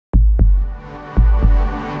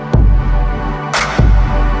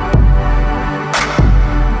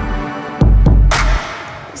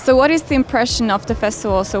So what is the impression of the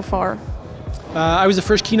festival so far? I was the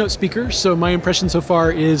first keynote speaker, so my impression so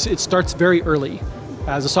far is it starts very early.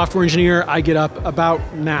 As a software engineer, I get up about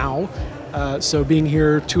now, so being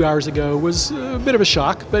here 2 hours ago was a bit of a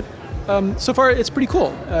shock, but so far it's pretty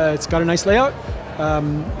cool. It's got a nice layout,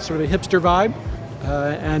 sort of a hipster vibe,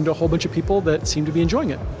 and a whole bunch of people that seem to be enjoying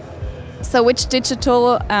it. So which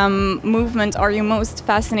digital movement are you most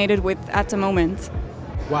fascinated with at the moment?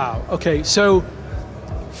 Wow, okay, so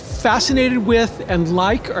fascinated with and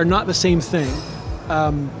like are not the same thing.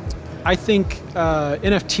 I think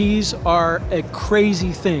NFTs are a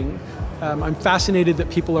crazy thing. I'm fascinated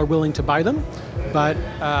that people are willing to buy them, but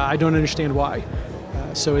I don't understand why.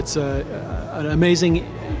 So it's an amazing,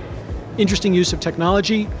 interesting use of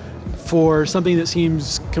technology for something that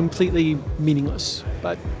seems completely meaningless,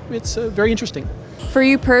 but it's very interesting. For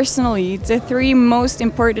you personally, the 3 most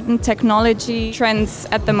important technology trends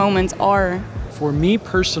at the moment are? For me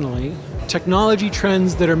personally, technology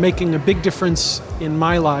trends that are making a big difference in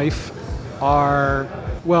my life are,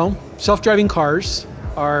 well, self-driving cars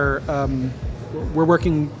are, our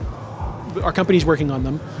company's working on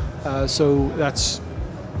them, so that's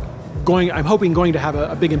I'm hoping going to have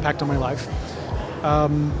a big impact on my life.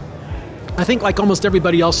 I think like almost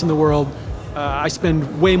everybody else in the world, I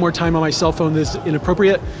spend way more time on my cell phone than is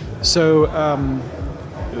inappropriate, so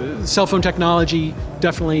cell phone technology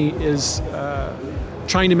definitely is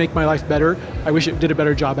trying to make my life better. I wish it did a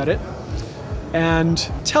better job at it. And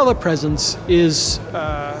telepresence is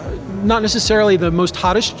not necessarily the most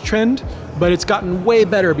hottest trend, but it's gotten way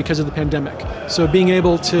better because of the pandemic. So being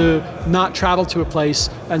able to not travel to a place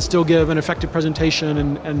and still give an effective presentation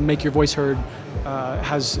and make your voice heard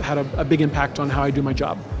has had a big impact on how I do my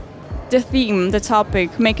job. The theme, the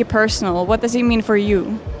topic, make it personal. What does it mean for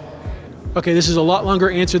you? Okay, this is a lot longer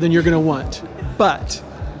answer than you're going to want, but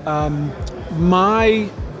my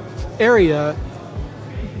area,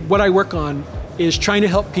 what I work on, is trying to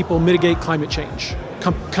help people mitigate climate change.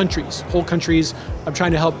 Whole countries, I'm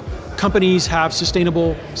trying to help companies have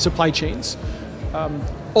sustainable supply chains.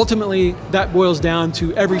 Ultimately, that boils down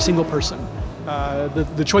to every single person.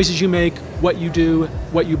 The choices you make, what you do,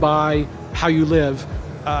 what you buy, how you live,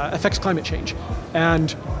 affects climate change.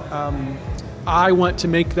 And I want to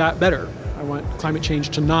make that better. I want climate change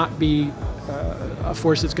to not be a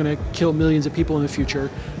force that's going to kill millions of people in the future.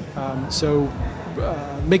 So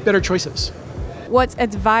make better choices. What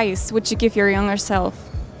advice would you give your younger self?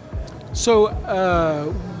 So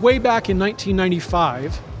way back in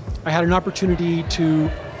 1995, I had an opportunity to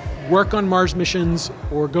work on Mars missions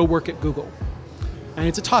or go work at Google. And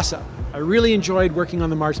it's a toss-up. I really enjoyed working on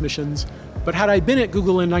the Mars missions, but had I been at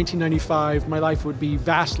Google in 1995, my life would be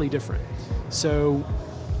vastly different. So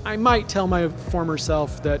I might tell my former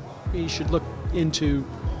self that he should look into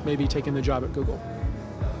maybe taking the job at Google.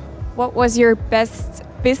 What was your best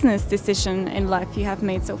business decision in life you have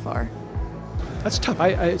made so far? That's tough.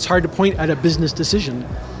 It's hard to point at a business decision.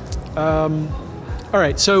 All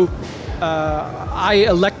right, so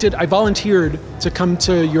I volunteered to come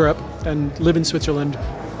to Europe and live in Switzerland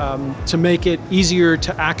to make it easier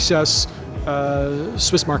to access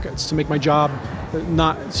Swiss markets, to make my job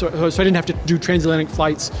so I didn't have to do transatlantic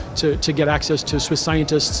flights to get access to Swiss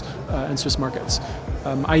scientists and Swiss markets.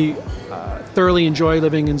 I thoroughly enjoy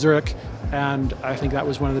living in Zurich, and I think that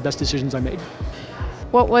was one of the best decisions I made.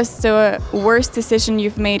 What was the worst decision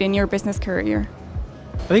you've made in your business career?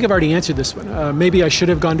 I think I've already answered this one. Maybe I should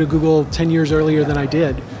have gone to Google 10 years earlier than I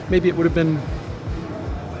did. Maybe it would have been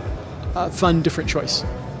a fun, different choice.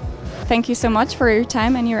 Thank you so much for your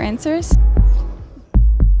time and your answers.